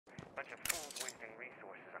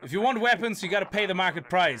If you want weapons, you gotta pay the market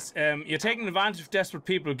price. You're taking advantage of desperate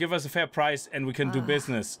people. Give us a fair price and we can do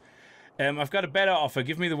business. I've got a better offer.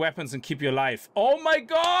 Give me the weapons and keep your life. Oh my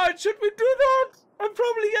god, should we do that? I'm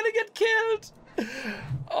probably gonna get killed.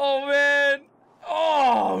 Oh man.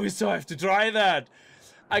 Oh, we still have to try that.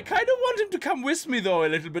 I kind of want him to come with me though, a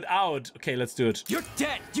little bit out. Okay, let's do it. You're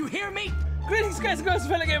dead. Do you hear me? Greetings guys and girls,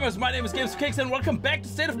 fellow gamers. My name is Games for Kicks and welcome back to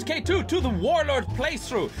State of Decay 2 to the Warlord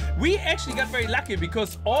playthrough. We actually got very lucky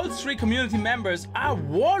because all 3 community members are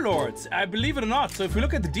Warlords, I believe it or not. So if we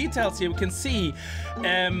look at the details here, we can see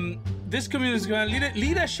this community is going to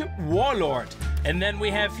leadership Warlord. And then we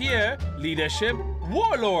have here leadership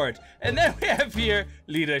Warlord. And then we have here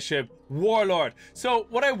leadership Warlord. So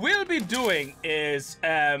what I will be doing is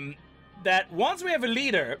that once we have a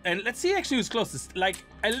leader, and let's see actually who's closest. Like,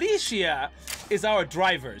 Alicia is our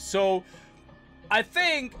driver. So I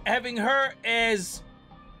think having her as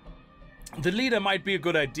the leader might be a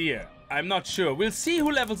good idea. I'm not sure. We'll see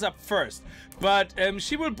who levels up first. But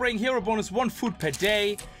she will bring hero bonus 1 food per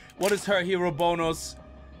day. What is her hero bonus?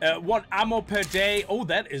 1 ammo per day. Oh,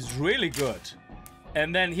 that is really good.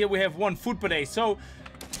 And then here we have 1 food per day. So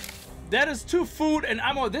that is 2 food and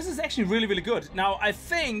ammo. This is actually really, really good. Now, I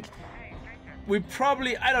think we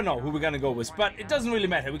probably, I don't know who we're gonna go with, but it doesn't really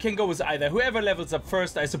matter. We can go with either. Whoever levels up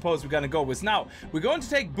first, I suppose we're gonna go with. Now, we're going to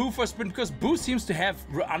take Boo for a spin because Boo seems to have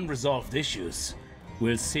unresolved issues.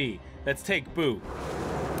 We'll see. Let's take Boo.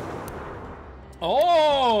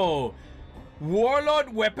 Oh!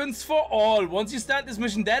 Warlord weapons for all. Once you start this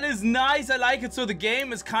mission, that is nice. I like it. So the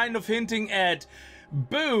game is kind of hinting at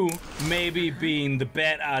Boo maybe being the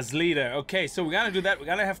badass leader. Okay, so we're gonna do that. We're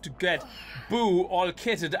gonna have to get Boo all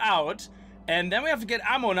kitted out. And then we have to get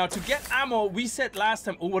ammo. Now, to get ammo, we said last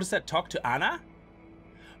time... Oh, what is that? Talk to Anna?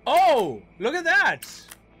 Oh, look at that.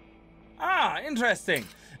 Ah, interesting.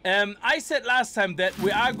 I said last time that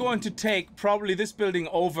we are going to take probably this building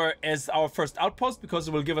over as our first outpost because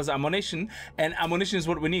it will give us ammunition, and ammunition is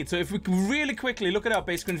what we need. So if we can really quickly look at our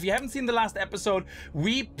base screen, if you haven't seen the last episode,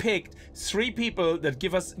 we picked 3 people that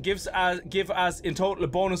give us in total a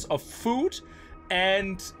bonus of food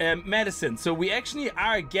and medicine. So we actually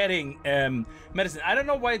are getting medicine. I don't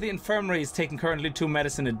know why the infirmary is taking currently 2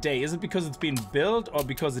 medicine a day. Is it because it's been built or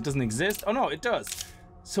because it doesn't exist? Oh no, it does.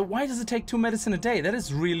 So why does it take 2 medicine a day? That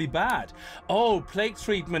is really bad. Oh, plague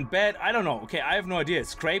treatment, bad. I don't know. Okay, I have no idea.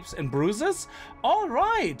 Scrapes and bruises? All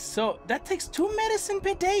right. So that takes 2 medicine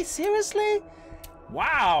per day. Seriously?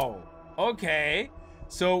 Wow. Okay.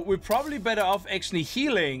 So we're probably better off actually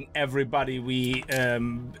healing everybody we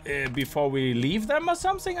before we leave them or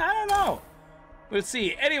something. I don't know. We'll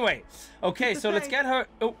see. Anyway. Okay, so let's get her.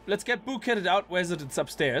 Oh, let's get Boo kitted out. Where is it? It's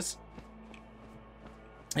upstairs.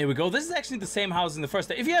 Here we go. This is actually the same house in the first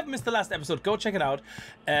day. If you haven't missed the last episode, go check it out.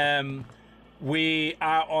 We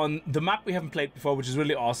are on the map we haven't played before, which is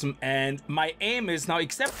really awesome. And my aim is now,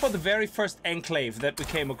 except for the very first enclave that we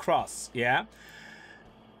came across, yeah,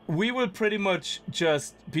 we will pretty much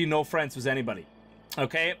just be no friends with anybody.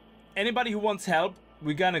 Okay? Anybody who wants help,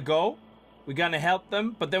 we're gonna go. We're gonna help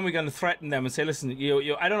them, but then we're gonna threaten them and say, listen,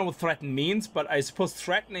 I don't know what threaten means, but I suppose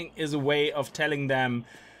threatening is a way of telling them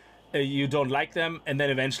you don't like them, and then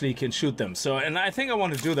eventually you can shoot them. So, and I think I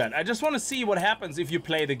want to do that. I just want to see what happens if you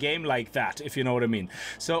play the game like that, if you know what I mean.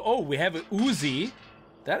 So, oh, we have an Uzi.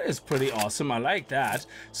 That is pretty awesome. I like that.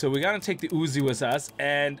 So we're gonna take the Uzi with us,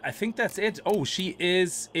 and I think that's it. Oh, she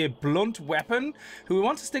is a blunt weapon. Do we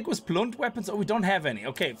want to stick with blunt weapons? Oh, we don't have any.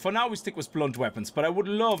 Okay, for now we stick with blunt weapons, but I would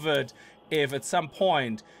love it if at some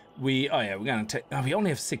point we... Oh yeah, we're gonna take... Oh, we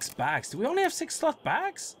only have 6 bags. Do we only have 6 slot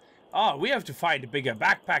bags? Oh, we have to find a bigger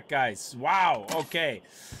backpack, guys. Wow, okay.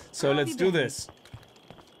 So let's do this.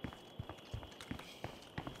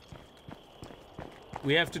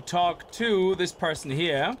 We have to talk to this person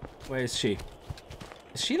here. Where is she?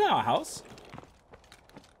 Is she in our house?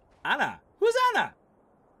 Anna. Who's Anna?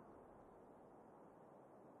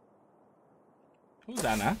 Who's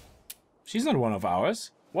Anna? She's not one of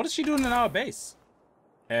ours. What is she doing in our base?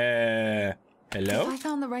 Hello? If I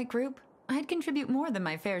found the right group, I'd contribute more than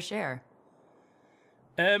my fair share.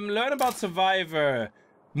 Learn about Survivor.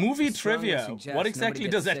 Movie trivia. What exactly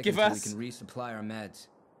does that give us? We can resupply our meds.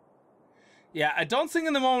 Yeah, I don't think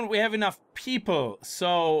in the moment we have enough people,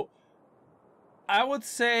 so I would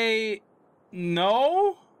say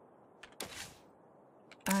no.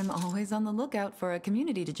 I'm always on the lookout for a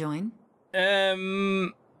community to join.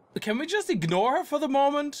 Can we just ignore her for the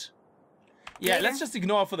moment? Yeah, let's just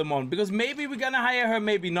ignore her for the moment, because maybe we're gonna hire her,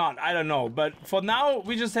 maybe not. I don't know. But for now,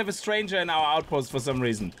 we just have a stranger in our outpost for some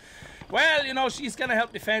reason. Well, you know, she's gonna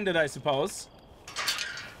help defend it, I suppose.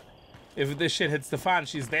 If this shit hits the fan,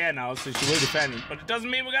 she's there now, so she will defend it. But it doesn't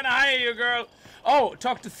mean we're gonna hire you, girl. Oh,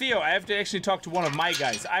 talk to Theo. I have to actually talk to one of my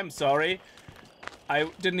guys. I'm sorry. I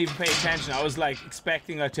didn't even pay attention. I was like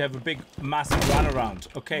expecting like to have a big, massive runaround.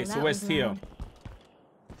 Okay, so where's Theo?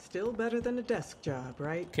 Still better than a desk job,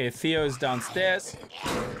 right? Okay, Theo is downstairs.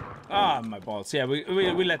 Ah, my balls. Yeah,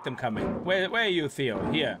 we let them come in. Where are you,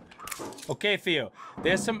 Theo? Here. Okay, Theo.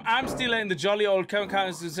 There's some arms dealer in the jolly old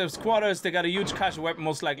Count's quarters. They got a huge cache of weapon,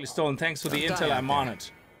 most likely stolen. Thanks for the intel. I'm on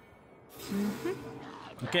it.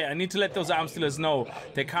 Okay, I need to let those arms dealers know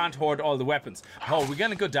they can't hoard all the weapons. Oh, we're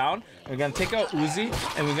gonna go down. We're gonna take out Uzi,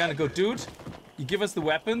 and we're gonna go, dude. You give us the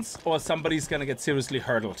weapons, or somebody's gonna get seriously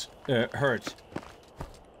hurt.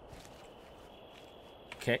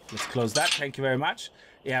 Okay, let's close that. Thank you very much.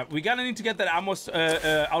 Yeah, we're gonna need to get that ammo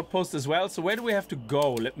outpost as well. So where do we have to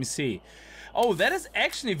go? Let me see. Oh, that is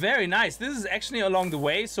actually very nice. This is actually along the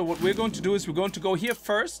way. So what we're going to do is we're going to go here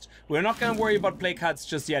first. We're not going to worry about play cards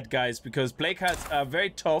just yet, guys, because play cards are very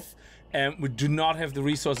tough and we do not have the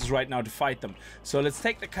resources right now to fight them. So let's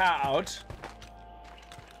take the car out.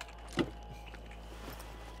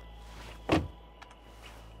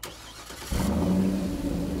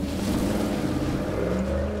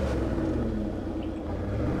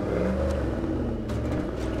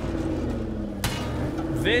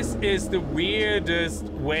 This is the weirdest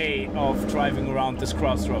way of driving around this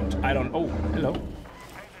crossroad. I don't... Oh, hello.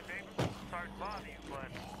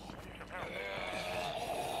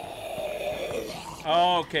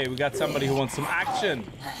 Okay, we got somebody who wants some action.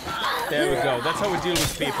 There we go. That's how we deal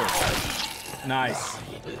with people. Nice.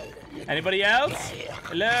 Anybody else?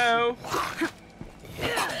 Hello?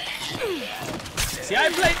 See, I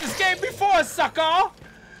played this game before, sucker!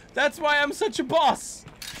 That's why I'm such a boss.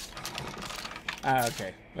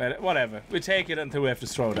 Okay. Well, whatever. We take it until we have to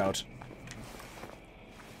throw it out.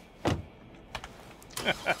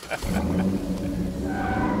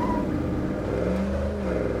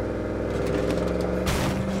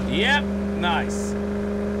 Yep. Nice.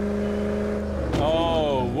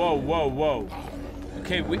 Oh, whoa, whoa, whoa.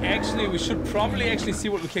 Okay, we should probably actually see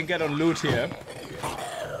what we can get on loot here.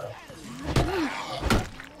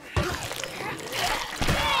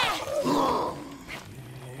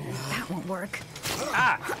 That won't work.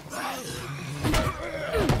 Ah!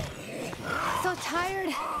 So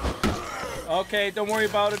tired. Okay, don't worry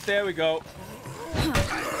about it. There we go.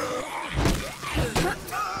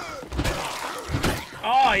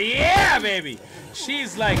 Oh, yeah, baby!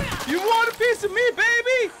 She's like, you want a piece of me,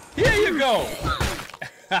 baby? Here you go.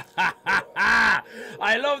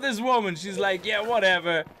 I love this woman. She's like, yeah,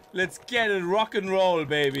 whatever. Let's get it rock and roll,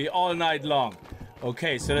 baby, all night long.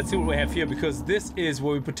 Okay, so let's see what we have here, because this is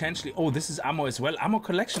where we potentially... Oh, this is ammo as well. Ammo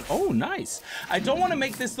collection. Oh, nice. I don't want to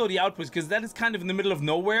make this, though, the outpost, because that is kind of in the middle of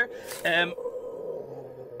nowhere.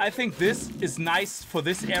 I think this is nice for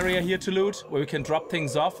this area here to loot, where we can drop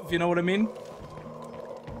things off, if you know what I mean.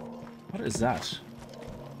 What is that?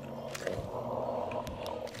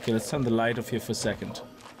 Okay, let's turn the light off here for a second.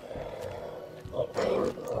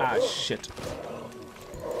 Ah, shit.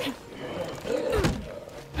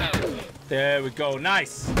 There we go.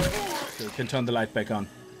 Nice. Okay, we can turn the light back on.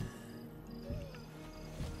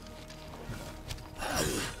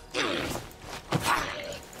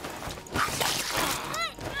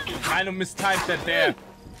 Kind of mistimed that there.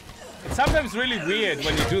 It's sometimes really weird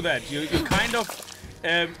when you do that. You kind of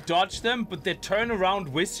dodge them, but they turn around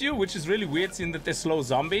with you, which is really weird seeing that they're slow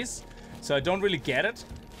zombies. So I don't really get it.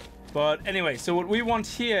 But anyway, so what we want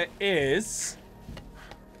here is...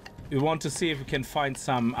 We want to see if we can find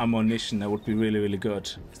some ammunition. That would be really, really good.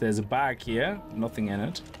 There's a bag here. Nothing in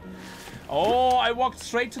it. Oh, I walked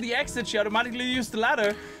straight to the exit. She automatically used the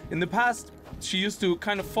ladder. In the past, she used to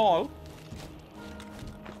kind of fall.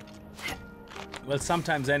 Well,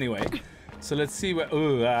 sometimes anyway. So let's see where...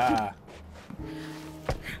 Ooh,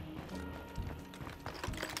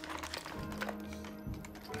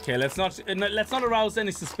 Okay, let's not arouse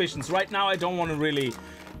any suspicions. Right now, I don't want to really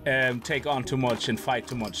take on too much and fight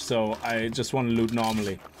too much, so I just want to loot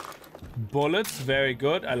normally. Bullets, very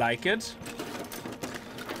good. I like it.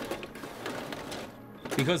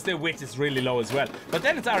 Because their wit is really low as well. But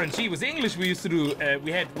then it's RNG. With English, we used to do...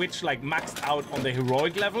 we had witch like maxed out on the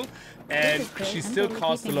heroic level, and she still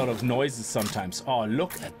caused a lot of noises sometimes. Oh,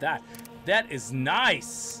 look at that. That is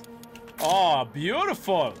nice. Oh,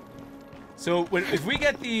 beautiful. So if we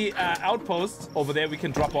get the outposts over there, we can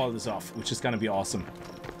drop all this off, which is going to be awesome.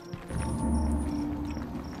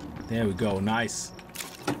 There we go. Nice.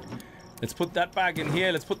 Let's put that bag in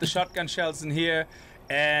here. Let's put the shotgun shells in here.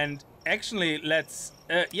 And actually, let's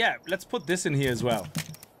put this in here as well.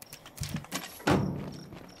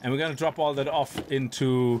 And we're going to drop all that off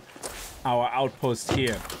into our outpost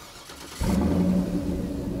here.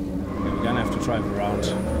 We're gonna have to drive around.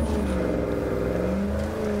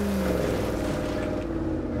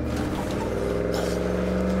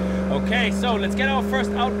 Okay, so let's get our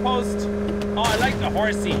first outpost. Oh, I like the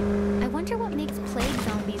horsey. I wonder what makes plague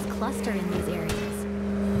zombies cluster in these areas.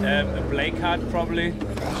 A plague hut, probably,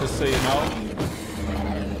 just so you know.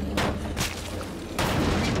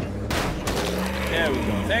 There we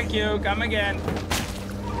go. Thank you. Come again.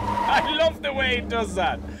 I love the way it does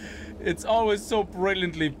that. It's always so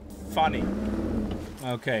brilliantly funny.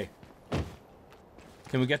 Okay.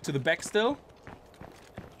 Can we get to the back still?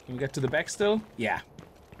 Can we get to the back still? Yeah.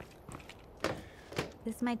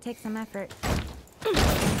 This might take some effort.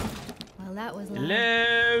 Well, that was loud.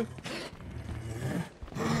 Hello?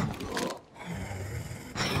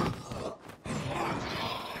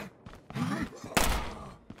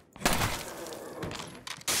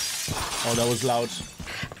 Oh, that was loud.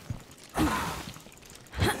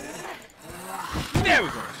 There we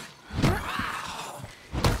go.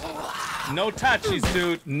 No touchies,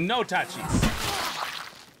 dude. No touchies.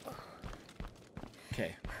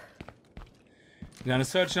 Okay. We're gonna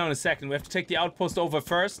search now in a second. We have to take the outpost over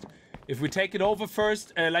first. If we take it over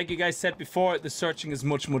first, like you guys said before, the searching is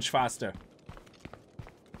much, much faster.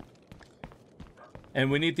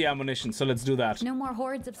 And we need the ammunition, so let's do that. No more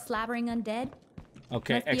hordes of slavering undead?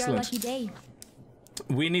 Okay, Must excellent. Be our lucky day.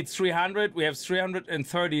 We need 300. We have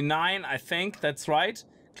 339, I think. That's right.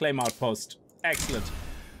 Claim outpost. Excellent.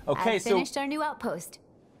 Okay, I've finished our new outpost.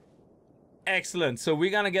 Excellent. So we're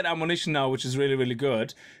gonna get ammunition now, which is really, really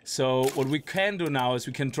good. So what we can do now is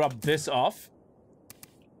we can drop this off.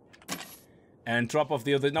 And drop off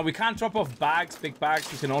the other... Now, we can't drop off bags, big bags.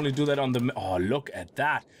 We can only do that on the... Oh, look at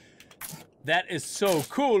that. That is so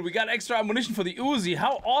cool. We got extra ammunition for the Uzi.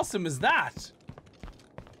 How awesome is that?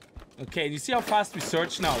 Okay, you see how fast we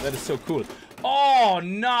search now? That is so cool. Oh,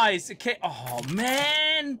 nice. Okay. Oh,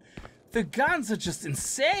 man. The guns are just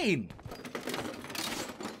insane.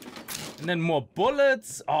 And then more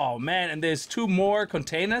bullets. Oh, man. And there's 2 more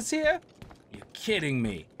containers here? You're kidding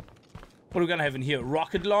me. What are we gonna have in here?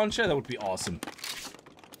 Rocket launcher? That would be awesome.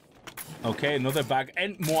 Okay, another bag.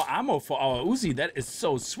 And more ammo for our Uzi. That is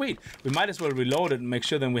so sweet. We might as well reload it and make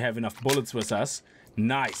sure then we have enough bullets with us.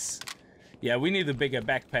 Nice. Yeah, we need a bigger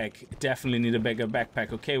backpack. Definitely need a bigger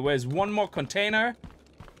backpack. Okay, where's one more container?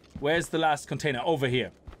 Where's the last container? Over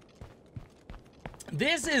here.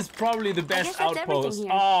 This is probably the best outpost.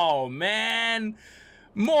 Oh, man.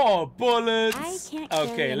 More bullets. I can't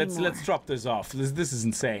okay, let's drop this off. This is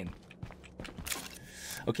insane.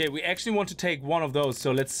 Okay, we actually want to take one of those,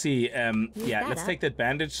 so let's see. Yeah, let's take that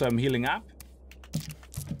bandage, so I'm healing up.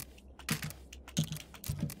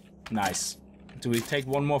 Nice. Do we take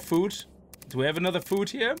one more food? Do we have another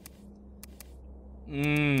food here?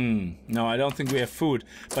 No, I don't think we have food.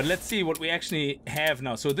 But let's see what we actually have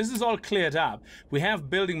now. So this is all cleared up. We have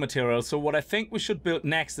building materials. So what I think we should build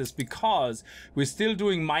next is, because we're still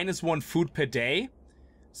doing -1 food per day.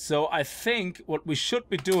 So I think what we should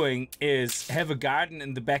be doing is have a garden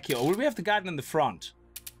in the back here. Or will we have the garden in the front?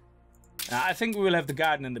 I think we will have the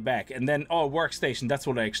garden in the back. And then, oh, workstation. That's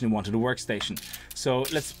what I actually wanted, a workstation. So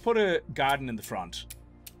let's put a garden in the front.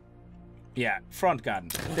 Yeah, front garden.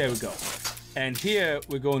 There we go. And here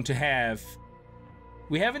we're going to have...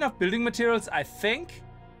 We have enough building materials, I think.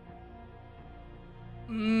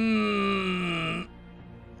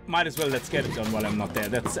 Might as well let's get it done while I'm not there.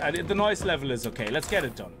 That's the noise level is okay. Let's get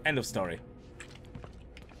it done. End of story.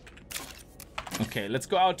 Okay, let's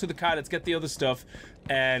go out to the car. Let's get the other stuff.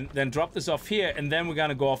 And then drop this off here. And then we're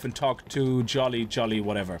gonna go off and talk to Jolly,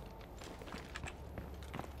 whatever.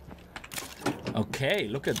 Okay,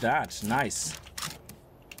 look at that. Nice.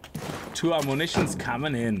 2 ammunitions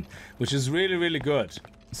coming in, which is really, really good.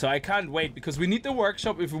 So I can't wait, because we need the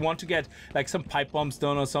workshop if we want to get like some pipe bombs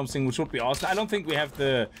done or something, which would be awesome. I don't think we have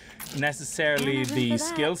the necessarily the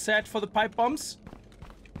skill set for the pipe bombs,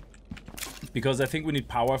 because I think we need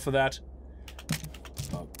power for that.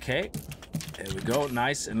 Okay, there we go.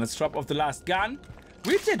 Nice. And let's drop off the last gun.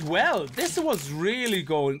 We did well. This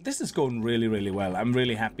is going really, really well. I'm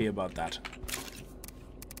really happy about that.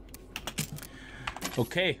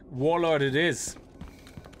 Okay, Warlord it is.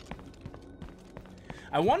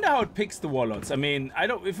 I wonder how it picks the Warlords. I mean,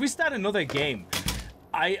 if we start another game,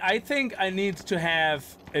 I think I need to have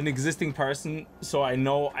an existing person so I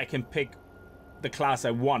know I can pick the class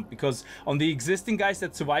I want, because on the existing guys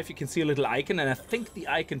that survive, you can see a little icon, and I think the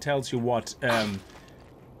icon tells you what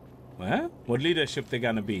leadership they're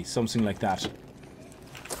gonna be, something like that.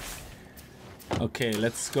 Okay,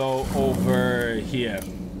 let's go over here.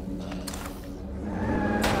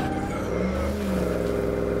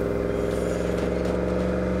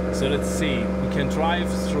 So let's see. We can drive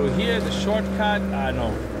through here. The shortcut.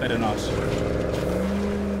 No, better not.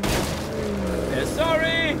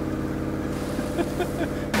 Sorry.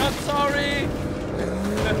 Not sorry.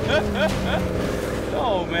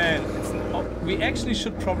 Oh man. We actually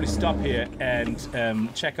should probably stop here and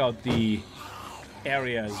check out the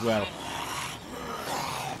area as well.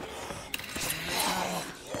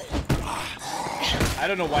 I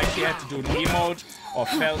don't know why she had to do an emote or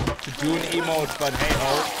felt to do an emote, but hey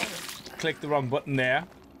ho, clicked the wrong button there.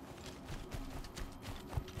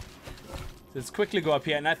 Let's quickly go up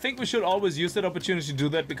here, and I think we should always use that opportunity to do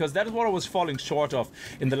that, because that is what I was falling short of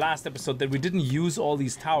in the last episode, that we didn't use all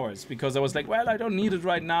these towers, because I was like, well, I don't need it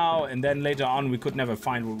right now, and then later on we could never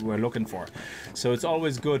find what we were looking for. So it's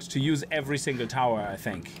always good to use every single tower, I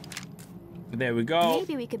think. There we go.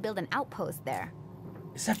 Maybe we could build an outpost there.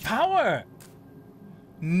 Is that power?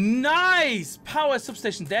 Nice! Power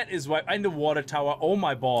substation, that is why. And the water tower, oh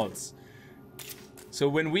my balls. So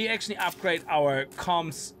when we actually upgrade our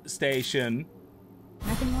comms station...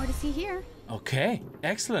 Nothing more to see here. Okay,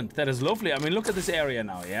 excellent. That is lovely. I mean, look at this area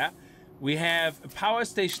now, yeah? We have a power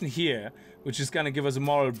station here, which is going to give us a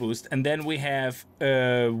moral boost. And then we have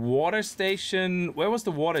a water station. Where was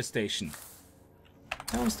the water station?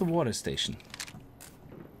 Where was the water station?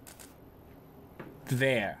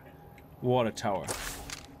 There. Water tower.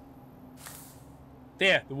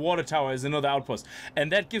 There, the water tower is another outpost.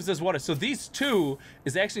 And that gives us water. So these two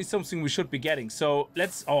is actually something we should be getting. So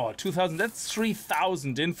let's... Oh, 2,000. That's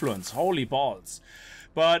 3,000 influence. Holy balls.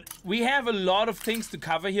 But we have a lot of things to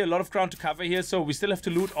cover here. A lot of ground to cover here. So we still have to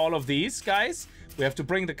loot all of these, guys. We have to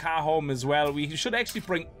bring the car home as well. We should actually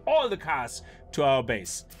bring all the cars to our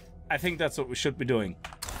base. I think that's what we should be doing.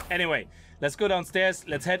 Anyway, let's go downstairs.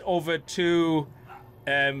 Let's head over to...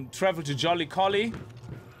 travel to Jolly Collie.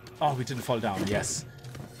 Oh, we didn't fall down. Yes.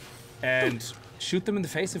 And shoot them in the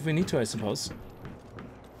face if we need to, I suppose.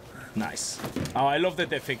 Nice. Oh, I love that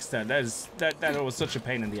they fixed that. That was such a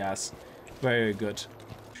pain in the ass. Very good.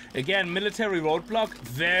 Again, military roadblock.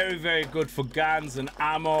 Very, very good for guns and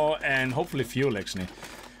ammo and hopefully fuel, actually.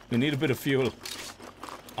 We need a bit of fuel.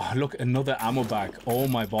 Oh, look, another ammo bag. Oh,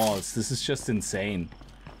 my balls. This is just insane.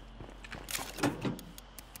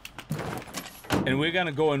 And we're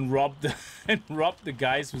gonna go and rob the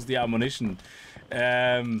guys with the ammunition.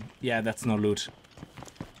 Yeah, that's no loot.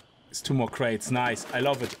 It's 2 more crates. Nice. I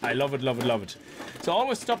love it. I love it, love it, love it. So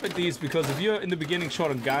always stop at these, because if you're in the beginning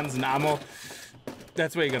short on guns and ammo,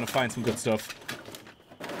 that's where you're gonna find some good stuff.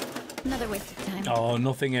 Another waste of time. Oh,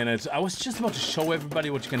 nothing in it. I was just about to show everybody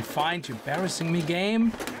what you can find. You're embarrassing me,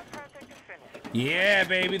 game. Yeah,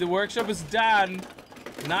 baby, the workshop is done.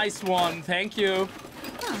 Nice one. Thank you.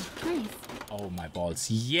 Oh, nice. Oh, my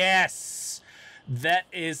balls. Yes! That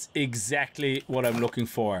is exactly what I'm looking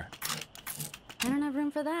for. I don't have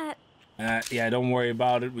room for that. Yeah, don't worry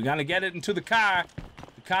about it. We're gonna get it into the car.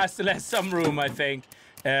 The car still has some room, I think.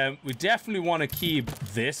 We definitely want to keep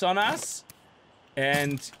this on us.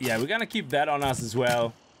 And, yeah, we're gonna keep that on us as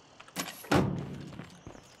well.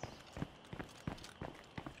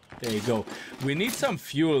 There you go. We need some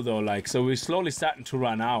fuel, though, like, so we're slowly starting to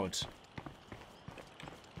run out.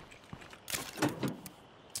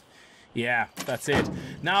 Yeah, that's it.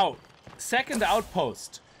 Now, second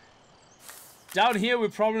outpost. Down here, we're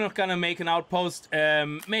probably not gonna make an outpost.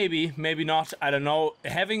 Maybe, maybe not. I don't know.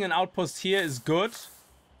 Having an outpost here is good.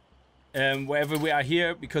 Wherever we are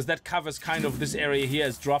here, because that covers kind of this area here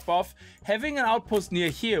as drop-off. Having an outpost near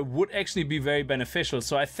here would actually be very beneficial.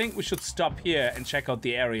 So I think we should stop here and check out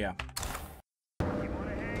the area.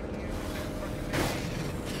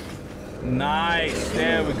 Nice.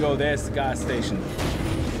 There we go. There's the gas station.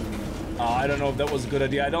 Oh, I don't know if that was a good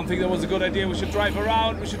idea. I don't think that was a good idea. We should drive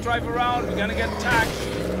around. We should drive around. We're gonna get attacked.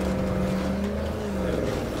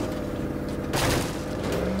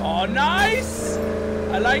 Oh, nice!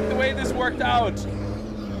 I like the way this worked out.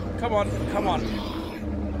 Come on, come on.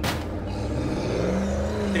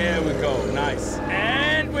 There we go. Nice.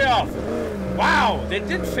 And we're off. Wow, they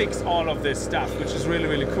did fix all of this stuff, which is really,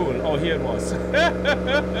 really cool. Oh, here it was.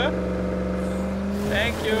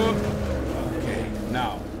 Thank you. Okay,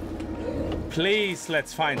 now. Please,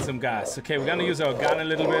 let's find some gas. Okay, we're gonna use our gun a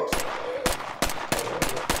little bit.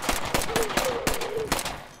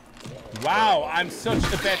 Wow, I'm such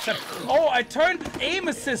a bad shot. Oh, I turned aim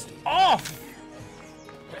assist off.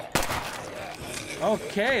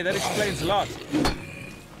 Okay, that explains a lot.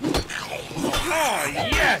 Oh,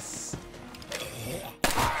 yes!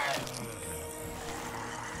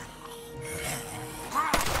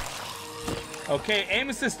 Okay, aim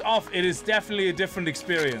assist off. It is definitely a different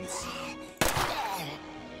experience.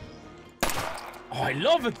 Oh, I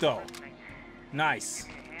love it though. Nice.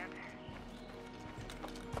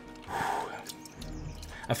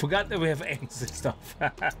 I forgot that we have aims and stuff.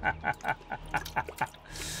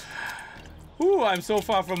 Ooh, I'm so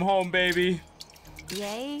far from home, baby.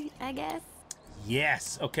 Yay, I guess.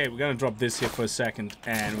 Yes. Okay, we're gonna drop this here for a second,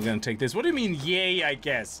 and we're gonna take this. What do you mean, yay, I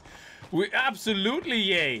guess? We absolutely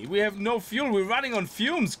yay. We have no fuel. We're running on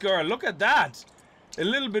fumes, girl. Look at that. A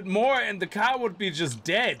little bit more, and the car would be just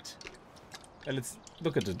dead. Well, let's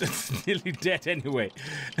look at it. It's nearly dead anyway.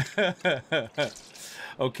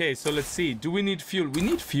 Okay, so let's see. Do we need fuel? We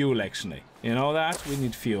need fuel, actually. You know that? We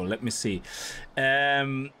need fuel. Let me see.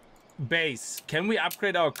 Base. Can we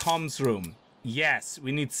upgrade our comms room? Yes,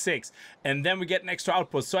 we need 6. And then we get an extra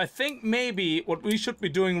outpost. So I think maybe what we should be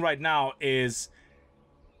doing right now is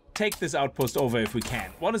take this outpost over if we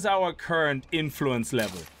can. What is our current influence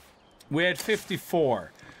level? We're at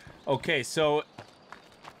 54. Okay, so...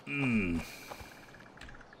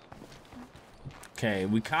 Okay,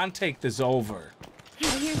 we can't take this over. I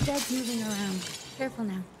hear Dead's moving around. Careful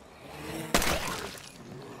now.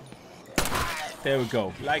 There we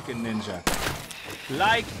go. Like a ninja.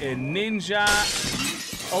 Like a ninja.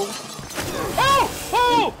 Oh. Oh!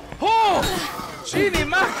 Oh! Oh! Genie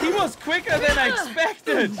Mac, he was quicker than I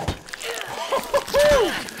expected.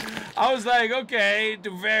 I was like, okay,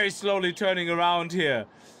 very slowly turning around here.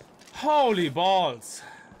 Holy balls.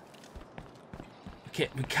 Okay,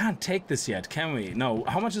 we can't take this yet, can we? No.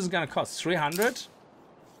 How much is it gonna cost? 300?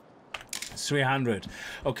 300.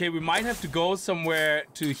 Okay, we might have to go somewhere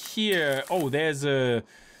to here. Oh, there's a...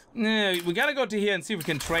 we gotta go to here and see if we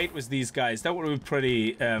can trade with these guys. That would be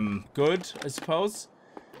pretty good, I suppose.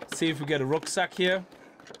 See if we get a rucksack here.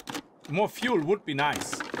 More fuel would be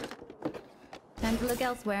nice. Time to look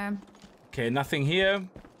elsewhere. Okay, nothing here.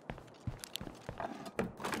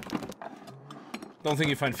 Don't think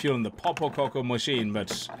you find fuel in the Popo Coco machine, but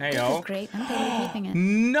hey-o. This is great. I'm totally keeping it.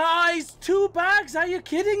 Nice! 2 bags? Are you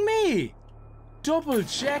kidding me? Double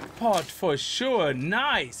jackpot for sure.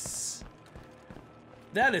 Nice.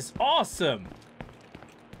 That is awesome.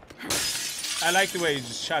 I like the way you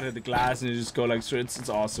just shatter the glass and you just go like straight. It's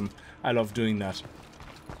awesome. I love doing that.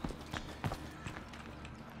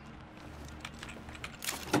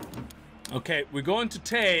 Okay, we're going to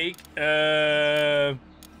take...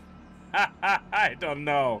 I don't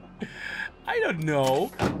know. I don't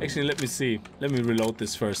know. Actually, let me see. Let me reload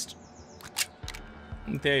this first.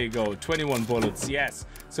 There you go. 21 bullets. Yes.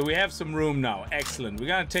 So we have some room now. Excellent. We're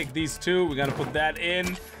going to take these 2. We're going to put that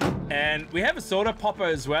in. And we have a soda popper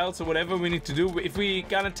as well. So whatever we need to do. If we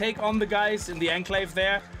going to take on the guys in the enclave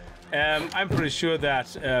there, I'm pretty sure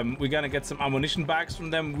that we're going to get some ammunition bags from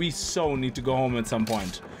them. We so need to go home at some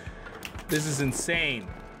point. This is insane.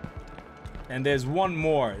 And there's one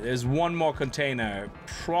more. There's one more container.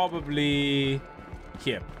 Probably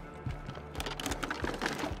here.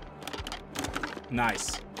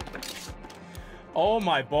 Nice. Oh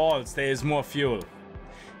my balls. There's more fuel.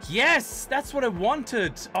 Yes! That's what I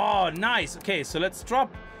wanted. Oh, nice. Okay, so let's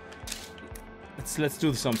drop... Let's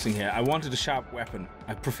do something here. I wanted a sharp weapon.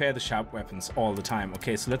 I prefer the sharp weapons all the time.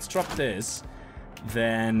 Okay, so let's drop this.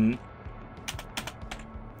 Then...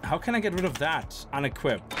 How can I get rid of that?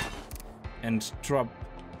 Unequip. And drop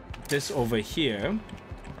this over here.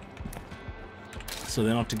 So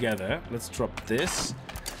they're not together. Let's drop this.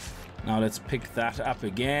 Now let's pick that up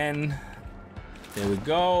again. There we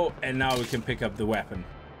go. And now we can pick up the weapon.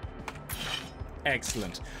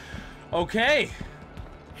 Excellent. Okay.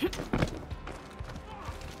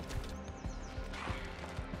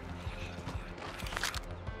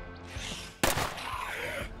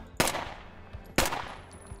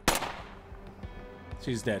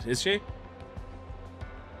 She's dead. Is she?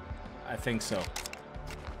 I think so.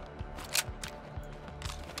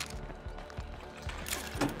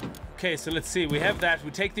 Okay, so let's see. We have that.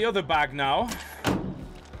 We take the other bag now.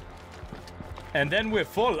 And then we're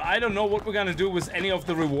full. I don't know what we're gonna do with any of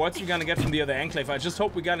the rewards we're gonna get from the other enclave. I just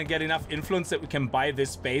hope we're gonna get enough influence that we can buy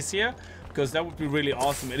this space here, because that would be really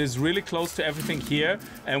awesome. It is really close to everything here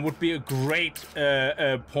and would be a great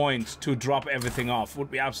point to drop everything off.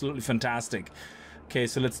 Would be absolutely fantastic. Okay,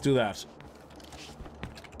 so let's do that.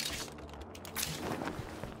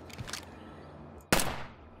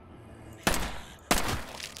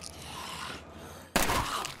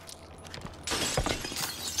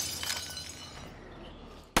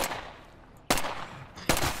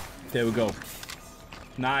 There we go.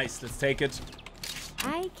 Nice, let's take it.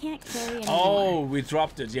 I can't carry anymore. Oh, we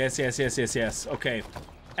dropped it. Yes, yes, yes, yes, yes. Okay,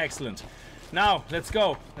 excellent. Now, let's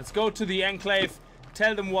go. Let's go to the enclave,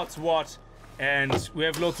 tell them what's what, and we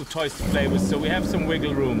have loads of toys to play with, so we have some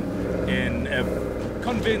wiggle room in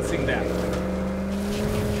convincing them.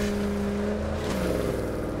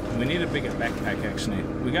 we need a bigger backpack, actually.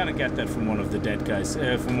 We're gonna get that from one of the dead guys,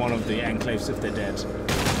 from one of the enclaves if they're dead.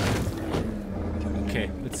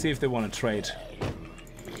 Okay, let's see if they want to trade.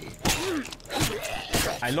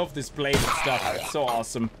 I love this blade and stuff. It's so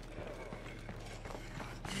awesome.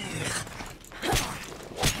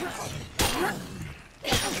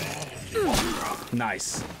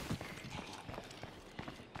 Nice.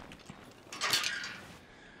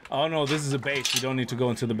 Oh no, this is a base. We don't need to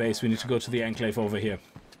go into the base. We need to go to the enclave over here.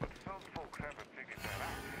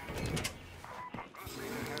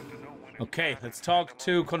 Okay, let's talk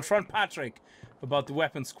to confront Patrick about the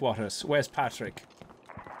weapons squatters. Where's Patrick?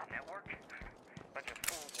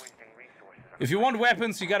 If you want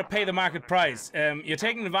weapons, you gotta pay the market price. You're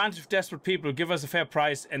taking advantage of desperate people. Give us a fair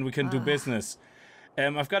price and we can do business.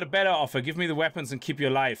 I've got a better offer. Give me the weapons and keep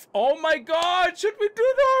your life. Oh my god, should we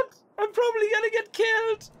do that? I'm probably gonna get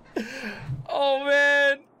killed. Oh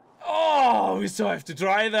man. Oh, we still have to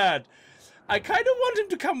try that. I kind of want him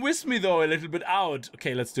to come with me though, a little bit out.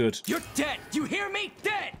 Okay, let's do it. You're dead! You hear me?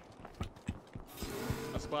 Dead!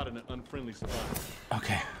 I spotted an unfriendly spot.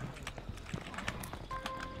 Okay.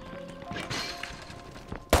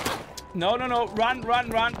 No, no, no. Run, run,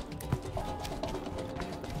 run.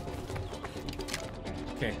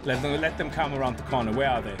 Okay, let them come around the corner. Where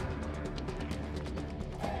are they?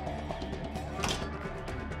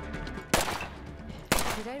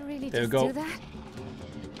 Did I really There just we go. do that?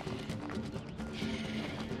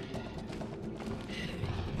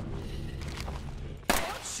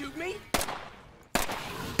 Don't shoot me!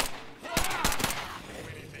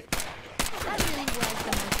 That really was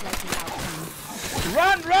the most likely outcome.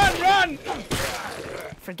 Run, run, run!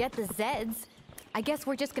 Forget the Zeds. I guess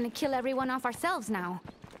we're just gonna kill everyone off ourselves now.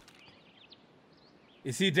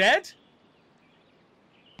 Is he dead?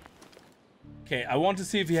 Okay, I want to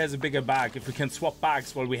see if he has a bigger bag. If we can swap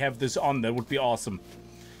bags while we have this on, that would be awesome.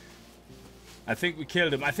 I think we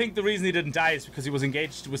killed him. I think the reason he didn't die is because he was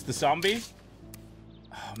engaged with the zombie.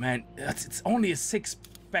 Oh man, it's only a 6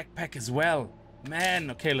 backpack as well.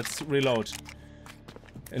 Man, okay, let's reload.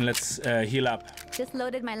 And let's heal up. Just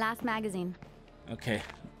loaded my last magazine. Okay,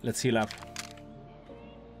 let's heal up.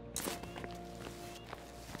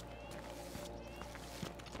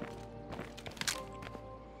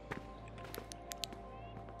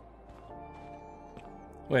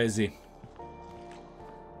 Where is he?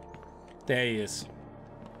 There he is.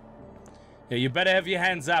 Yeah, you better have your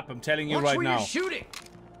hands up. I'm telling you right now. Watch where you're shooting!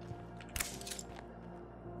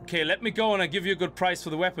 Okay, let me go and I'll give you a good price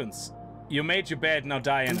for the weapons. You made your bed, now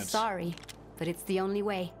die in I'm it. sorry, but it's the only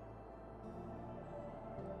way.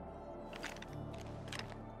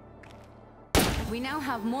 We now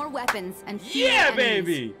have more weapons and fewer Yeah, enemies.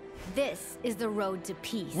 baby! This is the road to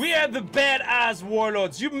peace. We are the badass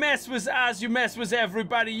warlords. You mess with us, you mess with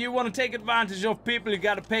everybody. You want to take advantage of people, you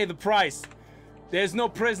gotta pay the price. There's no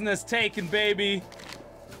prisoners taken, baby.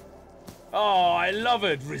 Oh, I love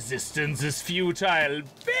it. Resistance is futile.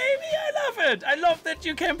 Baby, I love it. I love that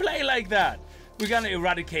you can play like that. We're gonna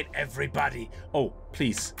eradicate everybody. Oh,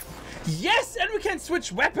 please. Yes, and we can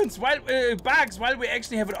switch weapons while bags while we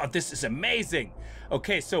actually have it. Oh, this is amazing.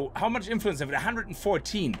 Okay, so how much influence have we?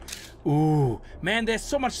 114. Ooh, man, there's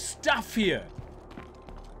so much stuff here.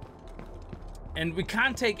 And we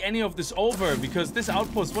can't take any of this over because this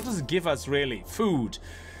outpost, what does it give us really? Food.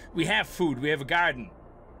 We have food, we have a garden.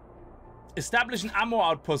 Establish an ammo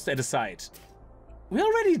outpost at a site. We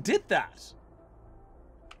already did that.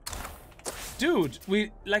 Dude,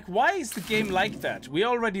 why is the game like that? We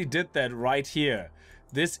already did that right here.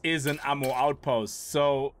 This is an ammo outpost,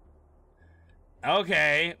 so...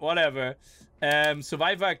 Okay, whatever.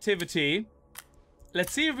 Survivor activity.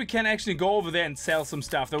 Let's see if we can actually go over there and sell some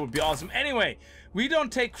stuff. That would be awesome. Anyway, we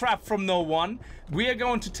don't take crap from no one. We are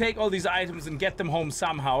going to take all these items and get them home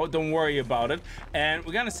somehow. Don't worry about it. And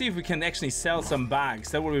we're gonna see if we can actually sell some bags.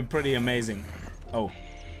 That would be pretty amazing. Oh.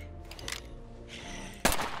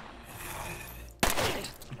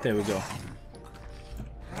 There we go.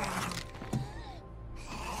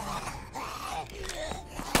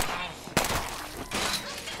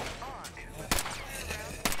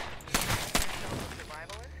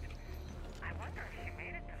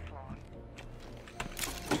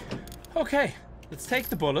 Okay, let's take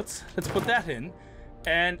the bullets. Let's put that in.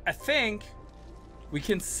 And I think we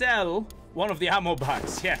can sell one of the ammo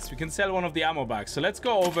bags. Yes, we can sell one of the ammo bags. So let's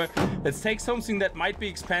go over. Let's take something that might be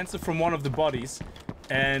expensive from one of the bodies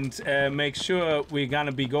and make sure we're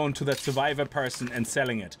gonna be going to that survivor person and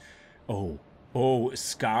selling it. Oh, a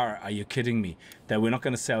scar. Are you kidding me? That we're not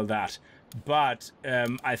gonna sell that. But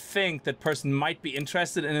I think that person might be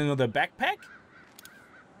interested in another backpack.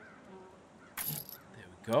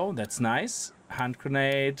 go. That's nice. Hand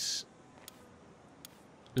grenade.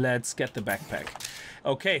 Let's get the backpack.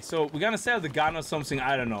 Okay, so we're gonna sell the gun or something.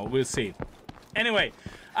 I don't know. We'll see. Anyway,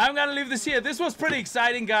 I'm gonna leave this here. This was pretty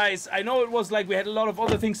exciting, guys. I know it was like we had a lot of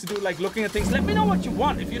other things to do, like looking at things. Let me know what you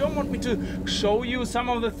want. If you don't want me to show you some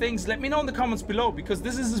of the things, let me know in the comments below, because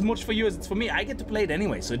this is as much for you as it's for me. I get to play it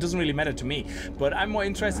anyway, so it doesn't really matter to me. But I'm more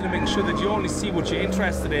interested in making sure that you only see what you're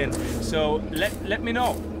interested in. So let me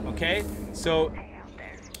know, okay? So,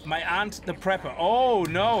 my aunt, the prepper. Oh,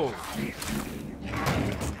 no.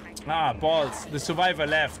 Ah, balls. The survivor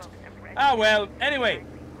left. Ah, well. Anyway,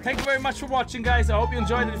 thank you very much for watching, guys. I hope you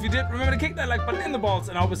enjoyed it. If you did, remember to kick that like button in the balls,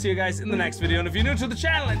 and I hope to see you guys in the next video. And if you're new to the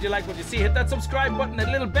channel and you like what you see, hit that subscribe button, that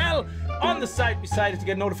little bell on the side beside it to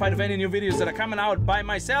get notified of any new videos that are coming out by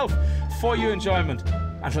myself for your enjoyment.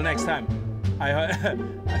 Until next time.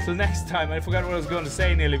 Until next time. I forgot what I was going to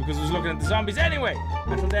say nearly because I was looking at the zombies. Anyway,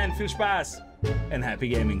 until then, viel Spaß and happy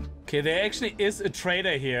gaming. Okay, there actually is a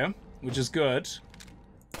trader here, which is good.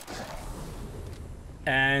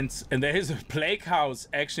 And there is a plague house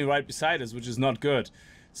actually right beside us, which is not good.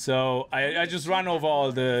 So I just run over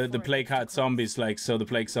all the plague heart zombies, like, so the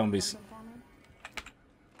plague zombies.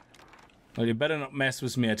 Well, you better not mess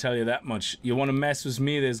with me, I tell you that much. You want to mess with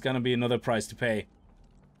me, there's gonna be another price to pay.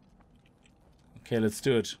 Okay, let's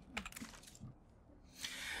do it.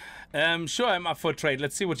 Sure, I'm up for a trade.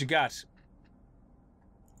 Let's see what you got.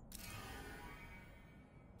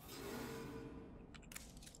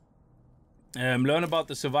 Learn about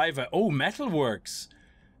the survivor. Oh, metalworks.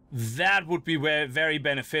 That would be very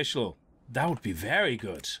beneficial. That would be very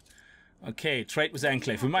good. Okay, trade with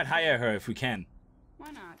Enclave. We might hire her if we can.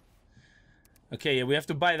 Why not? Okay, yeah, we have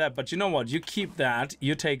to buy that. But you know what? You keep that.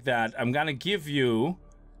 You take that. I'm gonna give you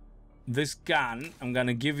this gun. I'm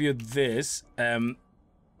gonna give you this. I'm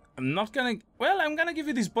not gonna... Well, I'm gonna give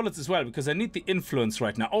you these bullets as well because I need the influence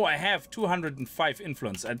right now. Oh, I have 205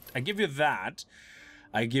 influence. I give you that.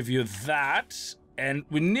 I give you that, and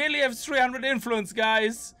we nearly have 300 influence,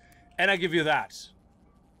 guys. And I give you that,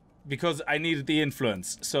 because I needed the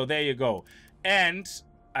influence. So there you go. And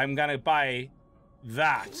I'm gonna buy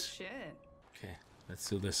that. Oh, shit. Okay, let's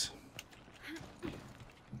do this.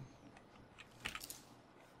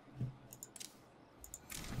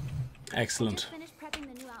 Excellent. Just finished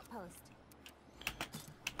prepping the new outpost.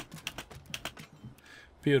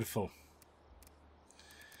 Beautiful.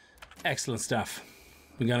 Excellent stuff.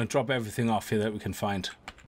 We're gonna drop everything off here that we can find.